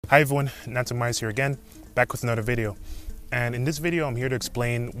Hi everyone, Nanto Myers here again, back with another video. And in this video, I'm here to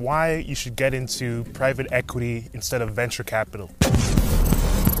explain why you should get into private equity instead of venture capital.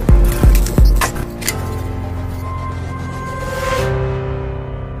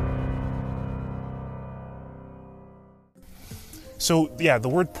 So yeah, the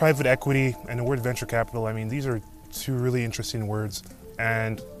word private equity and the word venture capital, I mean, these are two really interesting words.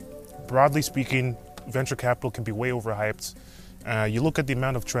 And broadly speaking, venture capital can be way overhyped. You look at the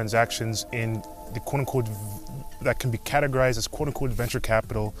amount of transactions in the quote-unquote that can be categorized as quote-unquote venture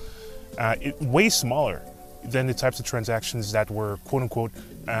capital, way smaller than the types of transactions that were quote-unquote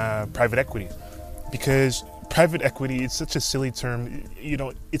private equity. Because private equity is such a silly term. You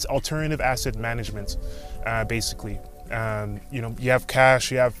know, it's alternative asset management, basically. You know, you have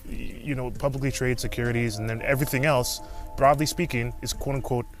cash, you have, you know, publicly traded securities, and then everything else, broadly speaking, is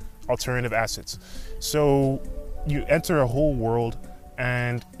quote-unquote alternative assets. So you enter a whole world,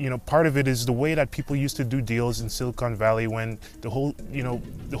 and you know, part of it is the way that people used to do deals in Silicon Valley when the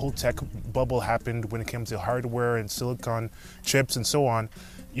whole tech bubble happened when it came to hardware and silicon chips and so on.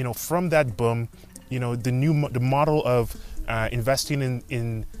 You know, from that boom, you know, the model of investing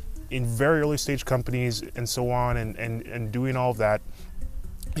in very early stage companies and so on, and doing all of that,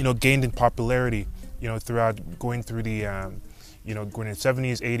 you know, gained in popularity, you know, throughout going through the you know, going in the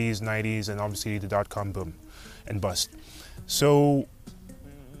 70s, 80s, 90s, and obviously the dot-com boom and bust. So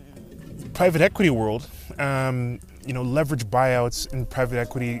private equity world, you know, leverage buyouts in private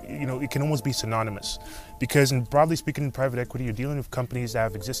equity, you know, it can almost be synonymous, because broadly speaking, in private equity, you're dealing with companies that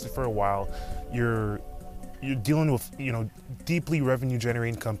have existed for a while. You're dealing with, you know, deeply revenue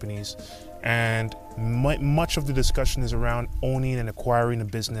generating companies, and much of the discussion is around owning and acquiring a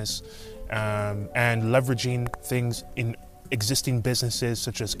business, and leveraging things in existing businesses,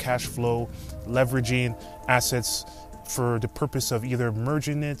 such as cash flow, leveraging assets for the purpose of either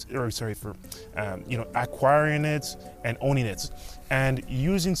merging it, or you know, acquiring it and owning it, and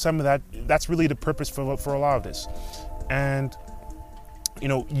using some of that. That's really the purpose for a lot of this, and you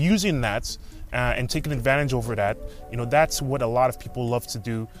know, using that and taking advantage over that, you know, that's what a lot of people love to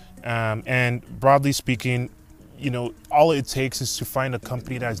do. And broadly speaking, you know, all it takes is to find a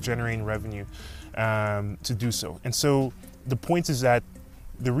company that's generating revenue to do so. And so the point is that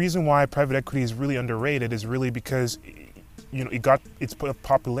the reason why private equity is really underrated is really because, you know, it got its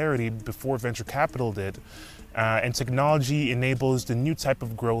popularity before venture capital did, and technology enables the new type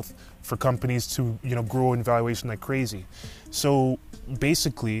of growth for companies to, you know, grow in valuation like crazy. So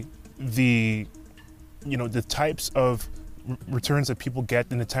basically, the types of returns that people get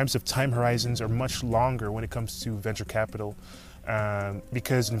and the types of time horizons are much longer when it comes to venture capital,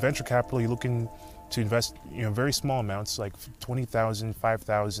 because in venture capital you're looking to invest, you know, very small amounts, like 20,000,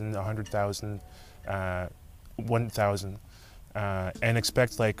 5,000, 100,000, 1,000, and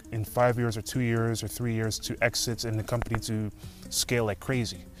expect like in 5 years or 2 years or 3 years to exit and the company to scale like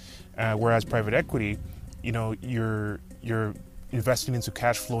crazy. Whereas private equity, you know, you're investing into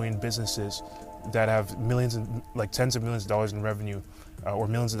cash flowing businesses that have millions and like tens of millions of dollars in revenue, or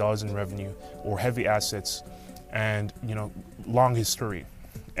millions of dollars in revenue, or heavy assets, and you know, long history.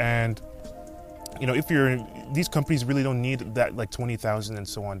 And you know, these companies really don't need that, like 20,000 and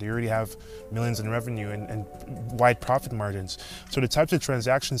so on. They already have millions in revenue and wide profit margins. So the types of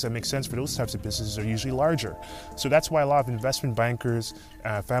transactions that make sense for those types of businesses are usually larger. So that's why a lot of investment bankers,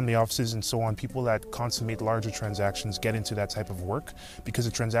 family offices and so on, people that consummate larger transactions get into that type of work, because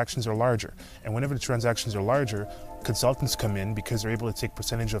the transactions are larger. And whenever the transactions are larger, consultants come in because they're able to take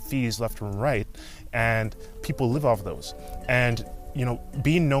percentage of fees left and right, and people live off those. And you know,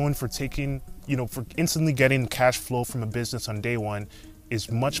 being known for taking, you know, for instantly getting cash flow from a business on day one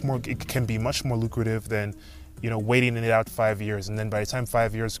is much more, it can be much more lucrative than, you know, waiting it out 5 years. And then by the time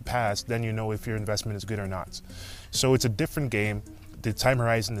 5 years pass, then you know if your investment is good or not. So it's a different game. The time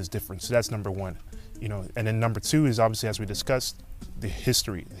horizon is different. So that's number one, you know. And then number two is obviously, as we discussed, the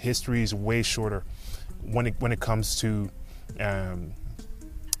history. The history is way shorter when it comes to,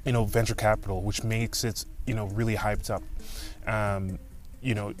 you know, venture capital, which makes it, you know, really hyped up.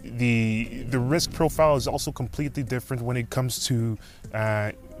 You know, the risk profile is also completely different when it comes to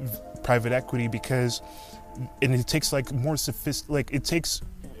private equity, because it takes like more it takes,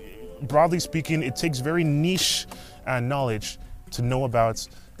 broadly speaking, it takes very niche knowledge to know about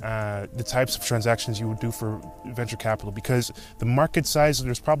the types of transactions you would do for venture capital, because the market size,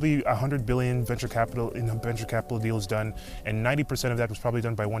 there's probably 100 billion venture capital deals done, and 90% of that was probably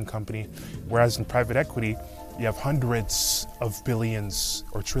done by one company. Whereas in private equity, you have hundreds of billions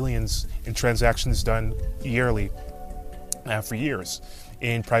or trillions in transactions done yearly for years.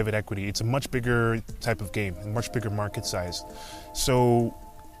 In private equity, it's a much bigger type of game, a much bigger market size. So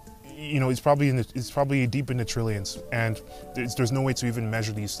it's probably deep in the trillions, and there's no way to even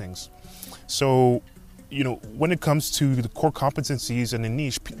measure these things. So, when it comes to the core competencies and the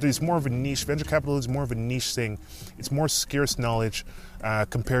niche, there's more of a niche. Venture capital is more of a niche thing. It's more scarce knowledge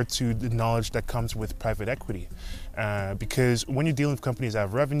compared to the knowledge that comes with private equity. Because when you're dealing with companies that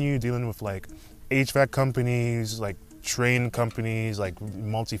have revenue, dealing with like HVAC companies, like train companies, like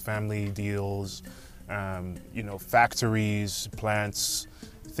multifamily deals, factories, plants,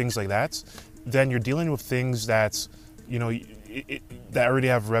 things like that, then you're dealing with things that, that already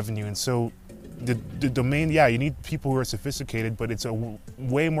have revenue. And so the domain, you need people who are sophisticated, but it's a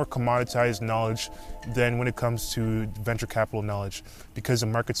way more commoditized knowledge than when it comes to venture capital knowledge, because the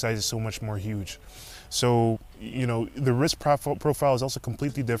market size is so much more huge. So, the risk profile is also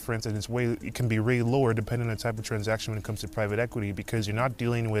completely different, and it can be way lower depending on the type of transaction when it comes to private equity, because you're not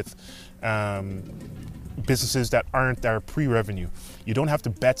dealing with businesses that are pre-revenue. You don't have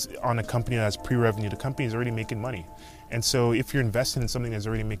to bet on a company that has pre-revenue. The company is already making money. And so if you're investing in something that's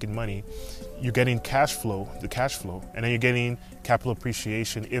already making money, you're getting the cash flow, and then you're getting capital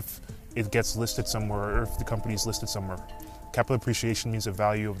appreciation if it gets listed somewhere, or if the company is listed somewhere. Capital appreciation means the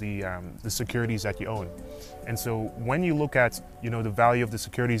value of the securities that you own. And so when you look at, the value of the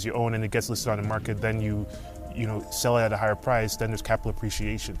securities you own and it gets listed on the market, then you sell it at a higher price, then there's capital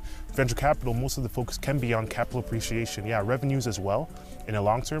appreciation. Venture capital, most of the focus can be on capital appreciation. Yeah, revenues as well in the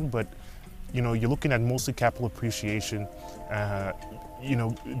long term, but you're looking at mostly capital appreciation,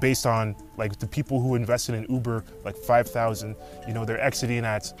 based on like the people who invested in Uber, like 5,000, they're exiting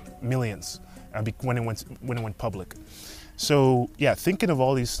at millions when it went public. So yeah, thinking of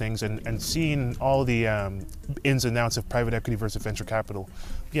all these things and seeing all the ins and outs of private equity versus venture capital,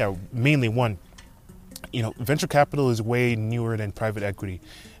 mainly one, venture capital is way newer than private equity.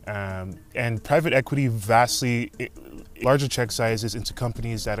 And private equity vastly larger check sizes into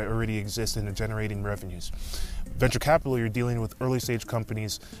companies that already exist and are generating revenues. Venture capital, you're dealing with early stage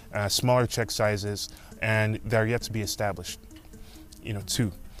companies, smaller check sizes, and they're yet to be established.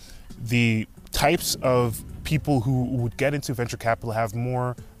 Two, the types of people who would get into venture capital have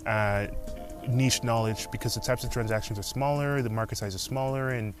more niche knowledge, because the types of transactions are smaller, the market size is smaller,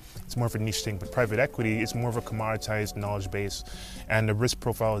 and it's more of a niche thing. But private equity is more of a commoditized knowledge base, and the risk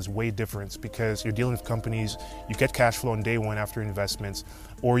profile is way different, because you're dealing with companies, you get cash flow on day one after investments,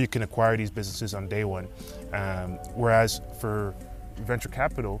 or you can acquire these businesses on day one. Whereas for venture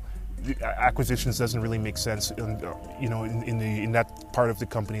capital, acquisitions doesn't really make sense, in that part of the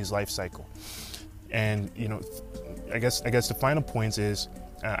company's life cycle. And I guess the final point is,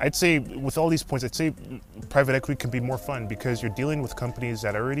 I'd say with all these points, I'd say private equity can be more fun, because you're dealing with companies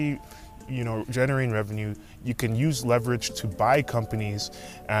that are already, generating revenue. You can use leverage to buy companies.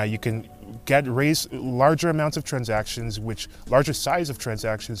 You can raise larger amounts of transactions, larger size of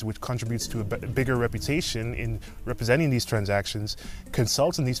transactions, which contributes to a bigger reputation in representing these transactions.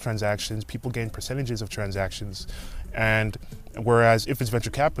 Consult in these transactions, people gain percentages of transactions. And whereas if it's venture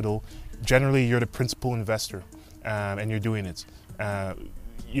capital, generally you're the principal investor, and you're doing it.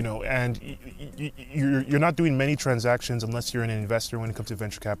 And you're not doing many transactions unless you're an investor when it comes to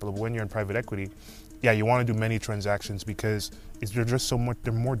venture capital. But when you're in private equity, you want to do many transactions, because they're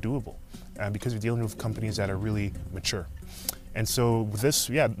they're more doable, because you're dealing with companies that are really mature. And so with this,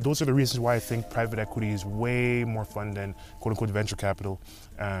 those are the reasons why I think private equity is way more fun than quote unquote venture capital.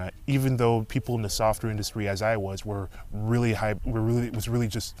 Even though people in the software industry, as I was, were really hype, we're really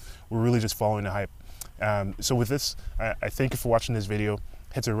just following the hype. So with this, I thank you for watching this video.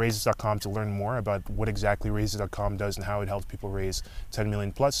 Head to Raises.com to learn more about what exactly Raises.com does and how it helps people raise 10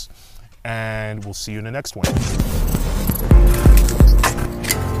 million plus. And we'll see you in the next one.